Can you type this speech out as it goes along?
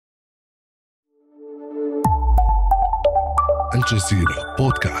الجزيرة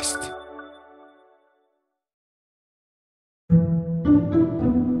بودكاست.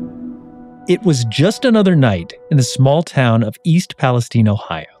 It was just another night in the small town of East Palestine,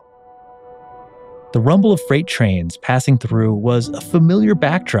 Ohio. The rumble of freight trains passing through was a familiar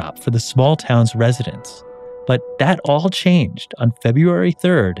backdrop for the small town's residents. But that all changed on February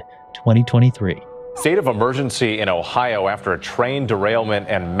 3rd, 2023. State of emergency in Ohio after a train derailment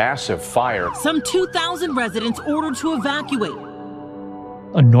and massive fire. Some 2,000 residents ordered to evacuate.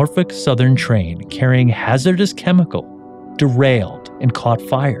 A Norfolk Southern train carrying hazardous chemical derailed and caught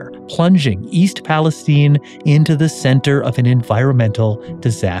fire, plunging East Palestine into the center of an environmental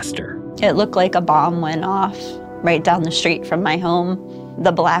disaster. It looked like a bomb went off right down the street from my home.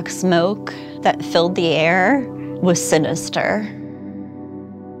 The black smoke that filled the air was sinister.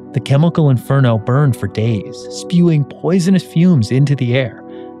 The chemical inferno burned for days, spewing poisonous fumes into the air.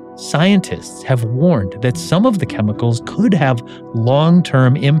 Scientists have warned that some of the chemicals could have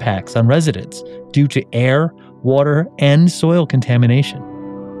long-term impacts on residents due to air, water, and soil contamination.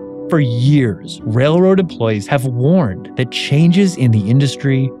 For years, railroad employees have warned that changes in the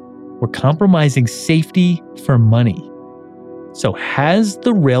industry were compromising safety for money. So has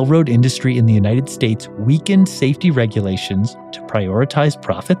the railroad industry in the United States weakened safety regulations to prioritize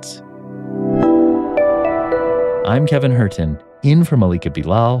profits? I'm Kevin Hurton, in for Malika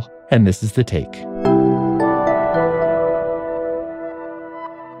Bilal, and this is The Take.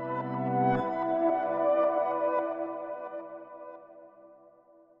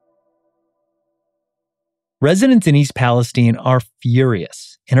 Residents in East Palestine are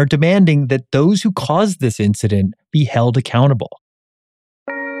furious and are demanding that those who caused this incident be held accountable.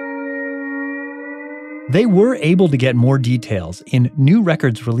 They were able to get more details in new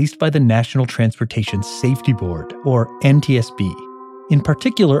records released by the National Transportation Safety Board, or NTSB, in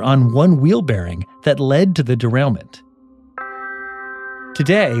particular on one wheel bearing that led to the derailment.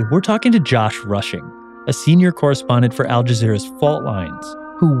 Today, we're talking to Josh Rushing, a senior correspondent for Al Jazeera's Fault Lines,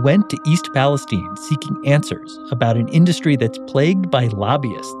 who went to East Palestine seeking answers about an industry that's plagued by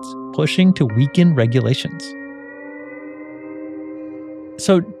lobbyists pushing to weaken regulations.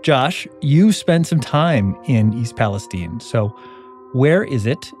 So, Josh, you spent some time in East Palestine. So, where is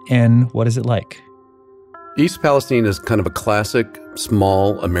it and what is it like? East Palestine is kind of a classic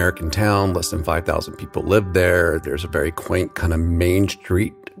small American town. Less than 5,000 people live there. There's a very quaint kind of main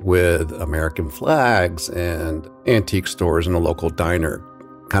street with American flags and antique stores and a local diner.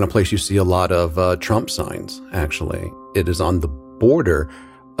 Kind of place you see a lot of Trump signs, actually. It is on the border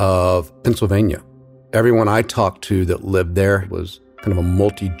of Pennsylvania. Everyone I talked to that lived there was kind of a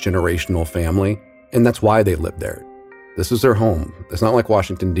multi-generational family, and that's why they lived there. This is their home. It's not like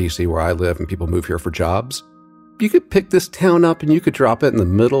Washington, D.C., where I live and people move here for jobs. You could pick this town up and you could drop it in the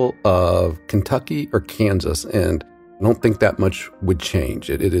middle of Kentucky or Kansas, and I don't think that much would change.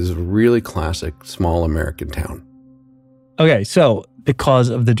 It is a really classic small American town. Okay, so the cause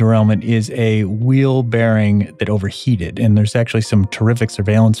of the derailment is a wheel bearing that overheated. And there's actually some terrific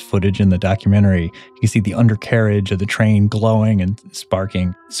surveillance footage in the documentary. You can see the undercarriage of the train glowing and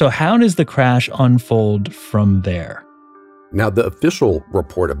sparking. So how does the crash unfold from there? Now, the official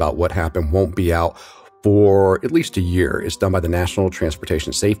report about what happened won't be out for at least a year. It's done by the National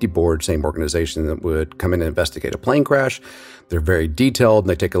Transportation Safety Board, same organization that would come in and investigate a plane crash. They're very detailed and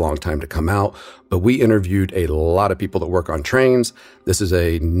they take a long time to come out. But we interviewed a lot of people that work on trains. This is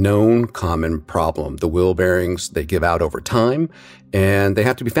a known common problem. The wheel bearings, they give out over time and they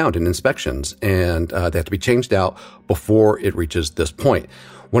have to be found in inspections and they have to be changed out before it reaches this point.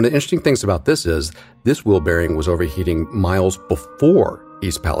 One of the interesting things about this is this wheel bearing was overheating miles before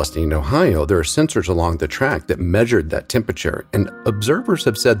East Palestine, Ohio. There are sensors along the track that measured that temperature, and observers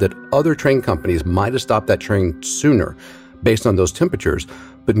have said that other train companies might have stopped that train sooner based on those temperatures,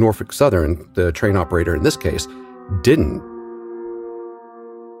 but Norfolk Southern, the train operator in this case, didn't.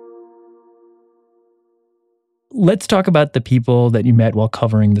 Let's talk about the people that you met while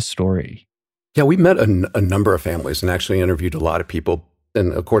covering the story. Yeah, we met a number of families and actually interviewed a lot of people.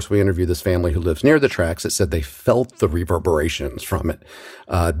 And of course, we interviewed this family who lives near the tracks that said they felt the reverberations from it.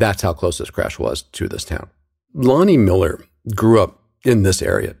 That's how close this crash was to this town. Lonnie Miller grew up in this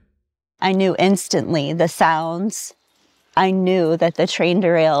area. I knew instantly the sounds. I knew that the train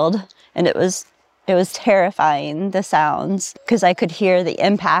derailed, and it was terrifying, the sounds, because I could hear the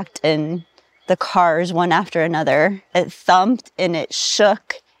impact in the cars one after another. It thumped and it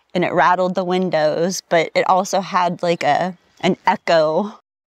shook and it rattled the windows, but it also had like an echo.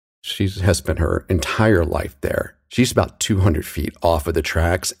 She has spent her entire life there. She's about 200 feet off of the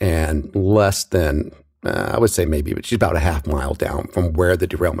tracks and less than, I would say maybe, but she's about a half mile down from where the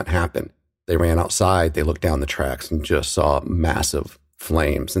derailment happened. They ran outside, they looked down the tracks and just saw massive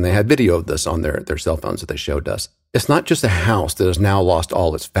flames. And they had video of this on their cell phones that they showed us. It's not just a house that has now lost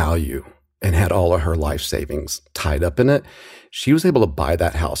all its value and had all of her life savings tied up in it. She was able to buy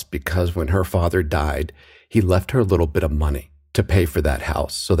that house because when her father died, he left her a little bit of money to pay for that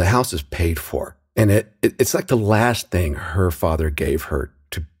house. So the house is paid for. And it's like the last thing her father gave her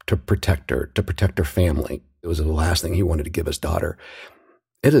to protect her, to protect her family. It was the last thing he wanted to give his daughter.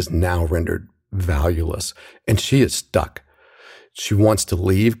 It is now rendered valueless, and she is stuck. She wants to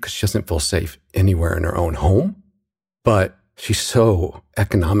leave because she doesn't feel safe anywhere in her own home, but she's so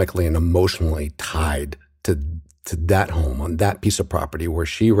economically and emotionally tied to that home on that piece of property where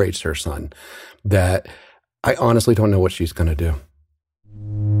she raised her son that I honestly don't know what she's going to do.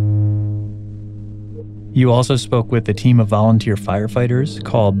 You also spoke with a team of volunteer firefighters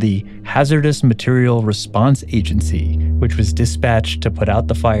called the Hazardous Material Response Agency, which was dispatched to put out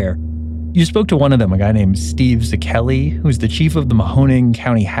the fire. You spoke to one of them, a guy named Steve Zakelli, who's the chief of the Mahoning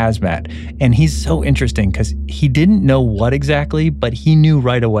County Hazmat. And he's so interesting because he didn't know what exactly, but he knew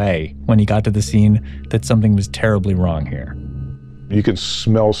right away when he got to the scene that something was terribly wrong here. You could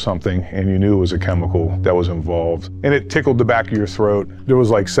smell something and you knew it was a chemical that was involved. And it tickled the back of your throat. There was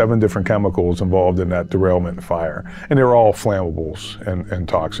like 7 different chemicals involved in that derailment fire. And they were all flammables and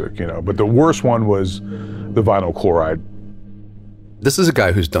toxic, But the worst one was the vinyl chloride. This is a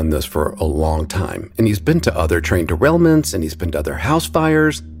guy who's done this for a long time. And he's been to other train derailments and he's been to other house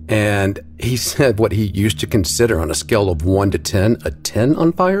fires. And he said what he used to consider on a scale of 1 to 10, a 10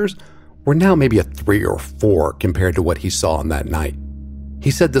 on fires, were now maybe a 3 or 4 compared to what he saw on that night. He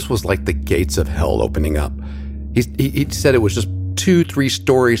said this was like the gates of hell opening up. He said it was just 2-3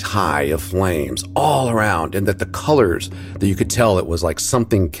 stories high of flames all around, and that the colors that you could tell it was like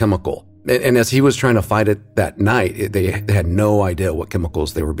something chemical. And as he was trying to fight it that night, they had no idea what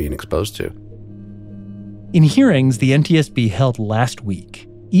chemicals they were being exposed to. In hearings the NTSB held last week,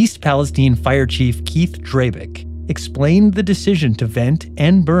 East Palestine Fire Chief Keith Drabick explained the decision to vent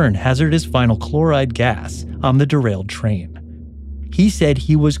and burn hazardous vinyl chloride gas on the derailed train. He said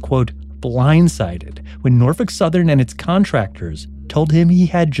he was, quote, blindsided when Norfolk Southern and its contractors told him he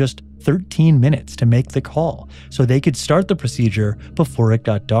had just 13 minutes to make the call so they could start the procedure before it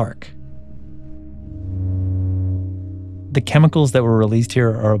got dark. The chemicals that were released here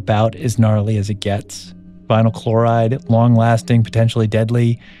are about as gnarly as it gets. Vinyl chloride, long-lasting, potentially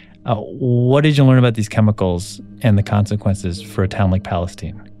deadly. What did you learn about these chemicals and the consequences for a town like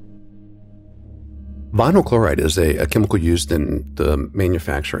Palestine? Vinyl chloride is a chemical used in the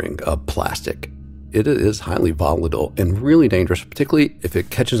manufacturing of plastic. It is highly volatile and really dangerous, particularly if it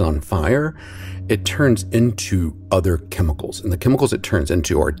catches on fire. It turns into other chemicals, and the chemicals it turns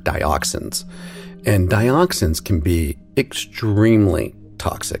into are dioxins. And dioxins can be extremely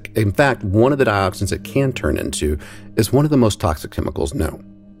toxic. In fact, one of the dioxins it can turn into is one of the most toxic chemicals known.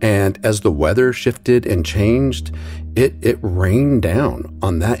 And as the weather shifted and changed, it rained down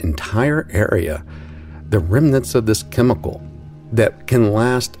on that entire area the remnants of this chemical that can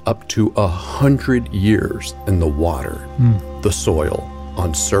last up to 100 years in the water, the soil,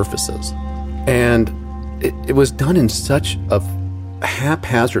 on surfaces. And it was done in such a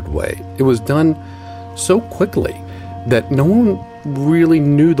haphazard way. It was done so quickly that no one really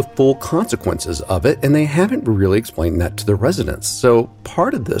knew the full consequences of it, and they haven't really explained that to the residents. So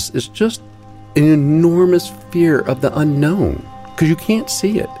part of this is just an enormous fear of the unknown, because you can't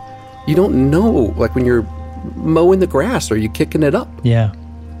see it. You don't know, like when you're mowing the grass, are you kicking it up? Yeah.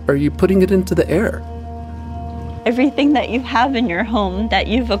 Are you putting it into the air? Everything that you have in your home that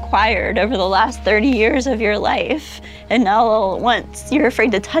you've acquired over the last 30 years of your life, and now all at once you're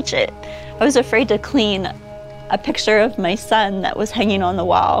afraid to touch it. I was afraid to clean a picture of my son that was hanging on the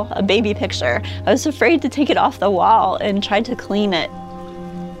wall, a baby picture. I was afraid to take it off the wall and try to clean it.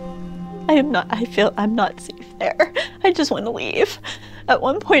 I feel I'm not safe there. I just want to leave. At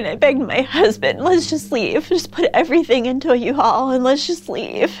one point I begged my husband, let's just leave. Just put everything into a U-Haul and let's just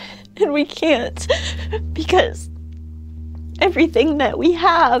leave. And we can't, because everything that we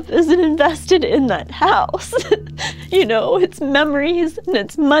have is invested in that house. It's memories and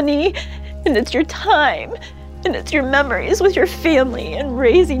it's money and it's your time and it's your memories with your family and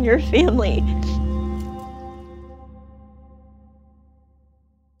raising your family.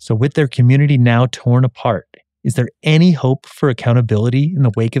 So with their community now torn apart, is there any hope for accountability in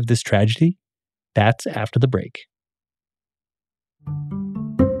the wake of this tragedy? That's after the break.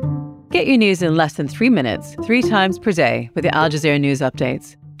 Get your news in less than 3 minutes, 3 times per day with the Al Jazeera News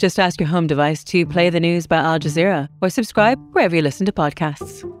Updates. Just ask your home device to play the news by Al Jazeera or subscribe wherever you listen to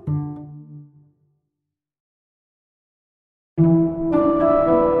podcasts.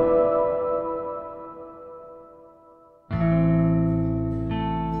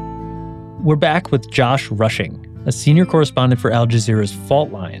 We're back with Josh Rushing, a senior correspondent for Al Jazeera's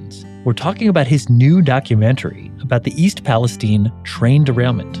Fault Lines. We're talking about his new documentary about the East Palestine train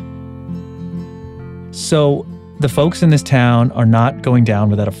derailment. So the folks in this town are not going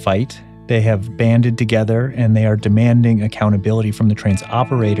down without a fight. They have banded together and they are demanding accountability from the train's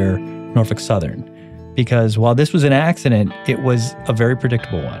operator, Norfolk Southern, because while this was an accident, it was a very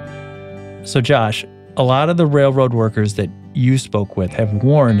predictable one. So Josh, a lot of the railroad workers that you spoke with have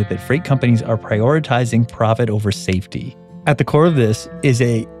warned that freight companies are prioritizing profit over safety. At the core of this is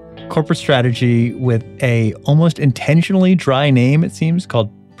a corporate strategy with a almost intentionally dry name, it seems,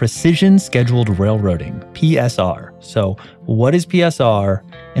 called Precision Scheduled Railroading, PSR. So what is PSR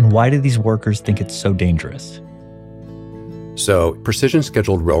and why do these workers think it's so dangerous? So Precision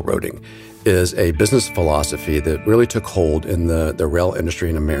Scheduled Railroading is a business philosophy that really took hold in the rail industry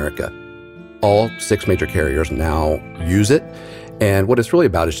in America. All 6 major carriers now use it. And what it's really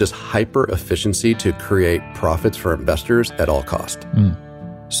about is just hyper efficiency to create profits for investors at all cost.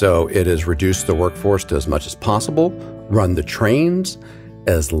 So it is reduce the workforce to as much as possible, run the trains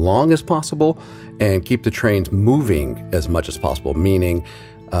as long as possible, and keep the trains moving as much as possible, meaning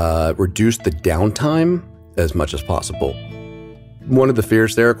reduce the downtime as much as possible. One of the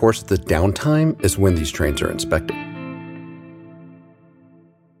fears there, of course, the downtime is when these trains are inspected.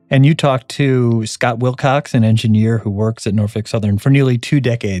 And you talked to Scott Wilcox, an engineer who works at Norfolk Southern for nearly 2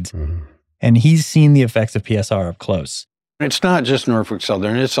 decades, and he's seen the effects of PSR up close. It's not just Norfolk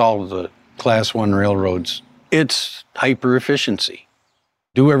Southern, it's all of the Class 1 railroads. It's hyper efficiency.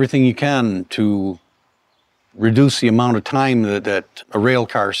 Do everything you can to reduce the amount of time that a rail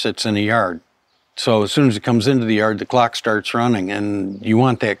car sits in a yard. So as soon as it comes into the yard, the clock starts running, and you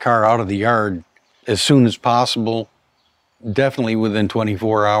want that car out of the yard as soon as possible, definitely within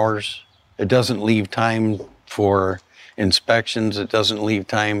 24 hours. It doesn't leave time for inspections. It doesn't leave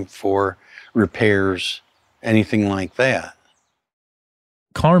time for repairs, anything like that.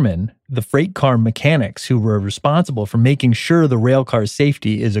 Carmen, the freight car mechanics who were responsible for making sure the rail car's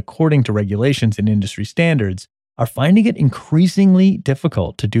safety is according to regulations and industry standards, are finding it increasingly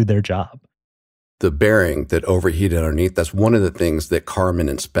difficult to do their job. The bearing that overheated underneath, that's one of the things that carmen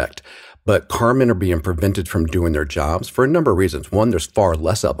inspect. But carmen are being prevented from doing their jobs for a number of reasons. One, there's far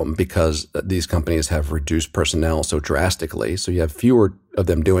less of them because these companies have reduced personnel so drastically, so you have fewer of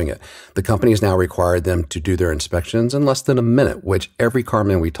them doing it. The companies now require them to do their inspections in less than a minute, which every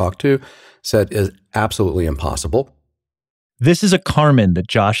carman we talked to said is absolutely impossible. This is a carman that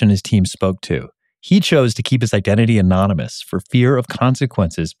Josh and his team spoke to. He chose to keep his identity anonymous for fear of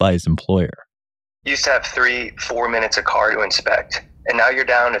consequences by his employer. Used to have 3-4 minutes a car to inspect, and now you're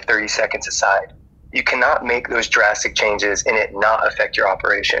down to 30 seconds a side. You cannot make those drastic changes and it not affect your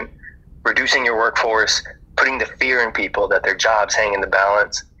operation. Reducing your workforce, putting the fear in people that their jobs hang in the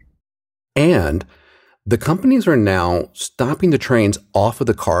balance. And the companies are now stopping the trains off of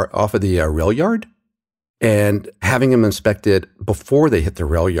the rail yard and having them inspected before they hit the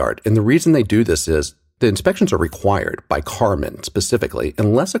rail yard. And the reason they do this is the inspections are required by carmen specifically,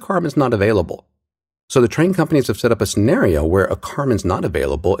 unless a carman's not available. So the train companies have set up a scenario where a carman's not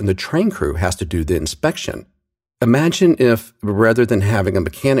available and the train crew has to do the inspection. Imagine if, rather than having a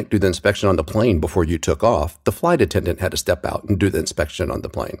mechanic do the inspection on the plane before you took off, the flight attendant had to step out and do the inspection on the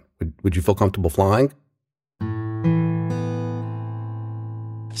plane. Would you feel comfortable flying?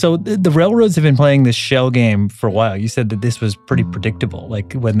 So the railroads have been playing this shell game for a while. You said that this was pretty predictable.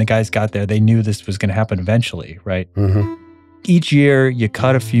 Like when the guys got there, they knew this was going to happen eventually, right? Mm-hmm. Each year, you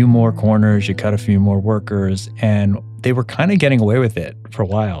cut a few more corners, you cut a few more workers, and they were kind of getting away with it for a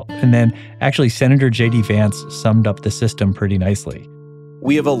while. And then actually, Senator J.D. Vance summed up the system pretty nicely.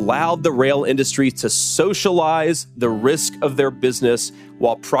 We have allowed the rail industry to socialize the risk of their business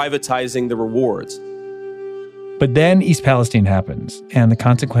while privatizing the rewards. But then East Palestine happens, and the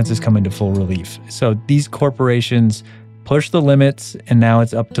consequences come into full relief. So these corporations push the limits, and now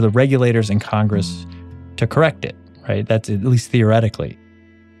it's up to the regulators and Congress to correct it. Right? That's at least theoretically.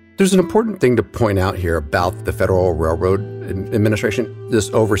 There's an important thing to point out here about the Federal Railroad Administration. This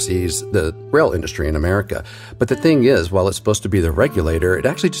oversees the rail industry in America. But the thing is, while it's supposed to be the regulator, it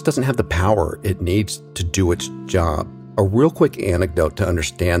actually just doesn't have the power it needs to do its job. A real quick anecdote to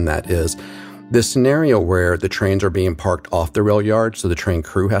understand that is this scenario where the trains are being parked off the rail yard, so the train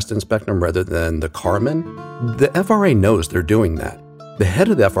crew has to inspect them rather than the carman. The FRA knows they're doing that. The head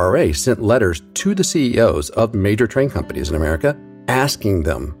of the FRA sent letters to the CEOs of major train companies in America asking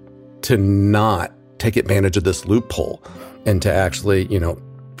them to not take advantage of this loophole and to actually,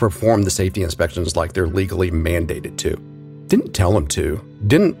 perform the safety inspections like they're legally mandated to. Didn't tell them to,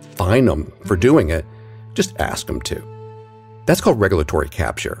 didn't fine them for doing it, just ask them to. That's called regulatory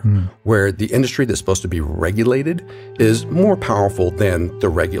capture, where the industry that's supposed to be regulated is more powerful than the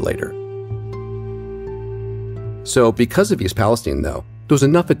regulator. So because of East Palestine, though, there was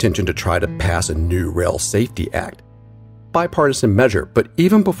enough attention to try to pass a new Rail Safety Act. Bipartisan measure, but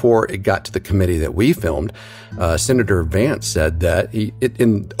even before it got to the committee that we filmed, Senator Vance said that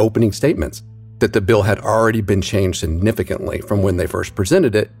in opening statements that the bill had already been changed significantly from when they first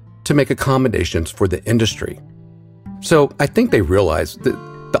presented it to make accommodations for the industry. So I think they realized that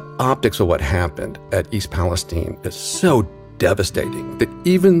the optics of what happened at East Palestine is so devastating that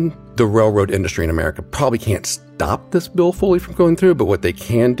even the railroad industry in America probably can't stop this bill fully from going through, but what they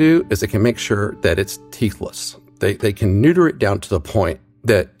can do is they can make sure that it's teethless. They can neuter it down to the point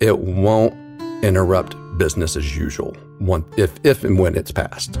that it won't interrupt business as usual if and when it's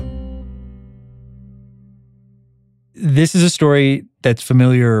passed. This is a story that's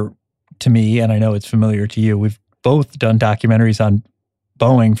familiar to me, and I know it's familiar to you. We've both done documentaries on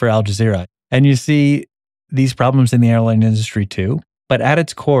Boeing for Al Jazeera, and you see these problems in the airline industry too. But at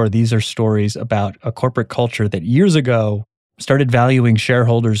its core, these are stories about a corporate culture that years ago started valuing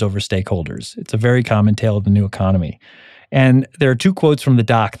shareholders over stakeholders. It's a very common tale of the new economy. And there are two quotes from the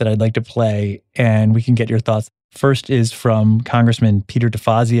doc that I'd like to play, and we can get your thoughts. First is from Congressman Peter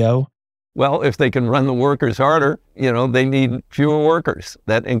DeFazio. Well, if they can run the workers harder, they need fewer workers.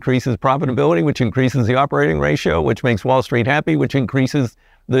 That increases profitability, which increases the operating ratio, which makes Wall Street happy, which increases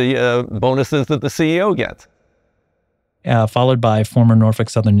the bonuses that the CEO gets. Followed by former Norfolk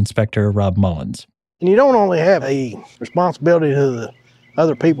Southern Inspector Rob Mullins. And you don't only have a responsibility to the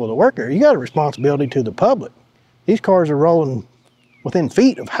other people that work there, you got a responsibility to the public. These cars are rolling within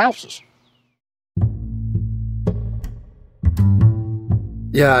feet of houses.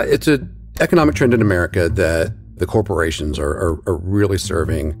 Yeah, it's an economic trend in America that the corporations are really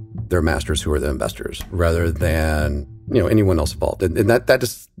serving their masters, who are the investors, rather than anyone else involved. And that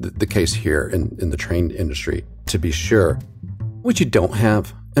is the case here in the train industry, to be sure. What you don't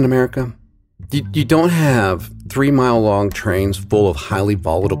have in America, you don't have 3-mile-long trains full of highly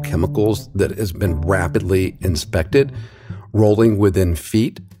volatile chemicals that has been rapidly inspected, rolling within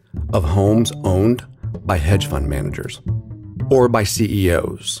feet of homes owned by hedge fund managers or by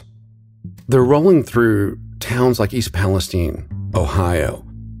CEOs. They're rolling through towns like East Palestine, Ohio,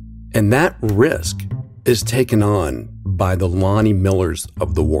 and that risk is taken on by the Lonnie Millers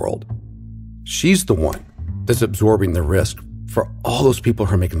of the world. She's the one that's absorbing the risk for all those people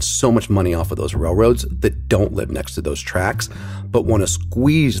who are making so much money off of those railroads that don't live next to those tracks, but want to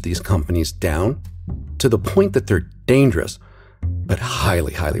squeeze these companies down to the point that they're dangerous, but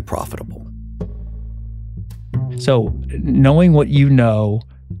highly, highly profitable. So knowing what you know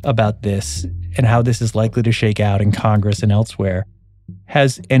about this and how this is likely to shake out in Congress and elsewhere,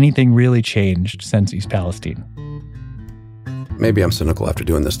 has anything really changed since East Palestine? Maybe I'm cynical after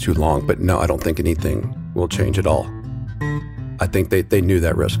doing this too long, but no, I don't think anything will change at all. I think they knew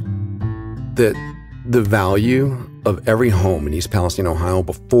that risk. That the value of every home in East Palestine, Ohio,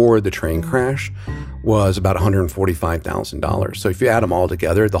 before the train crash was about $145,000. So if you add them all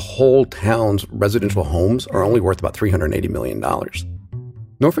together, the whole town's residential homes are only worth about $380 million.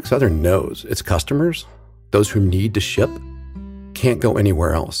 Norfolk Southern knows its customers, those who need to ship, can't go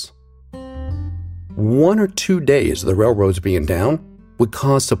anywhere else. 1 or 2 days of the railroads being down would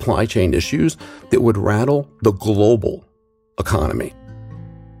cause supply chain issues that would rattle the global economy.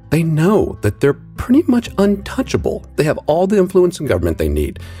 They know that they're pretty much untouchable. They have all the influence in government they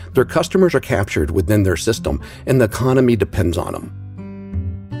need. Their customers are captured within their system, and the economy depends on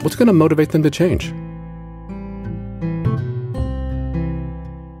them. What's going to motivate them to change?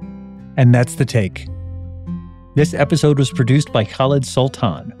 And that's The Take. This episode was produced by Khaled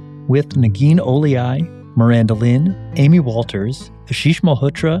Sultan, with Nagin Oliai, Miranda Lynn, Amy Walters, Ashish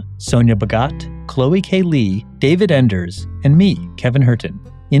Malhotra, Sonia Bhagat, Chloe K. Lee, David Enders, and me, Kevin Hurton,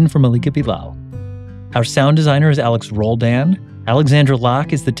 in for Malika Bilal. Our sound designer is Alex Roldan, Alexandra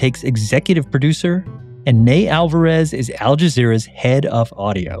Locke is The Take's executive producer, and Nay Alvarez is Al Jazeera's head of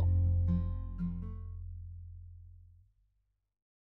audio.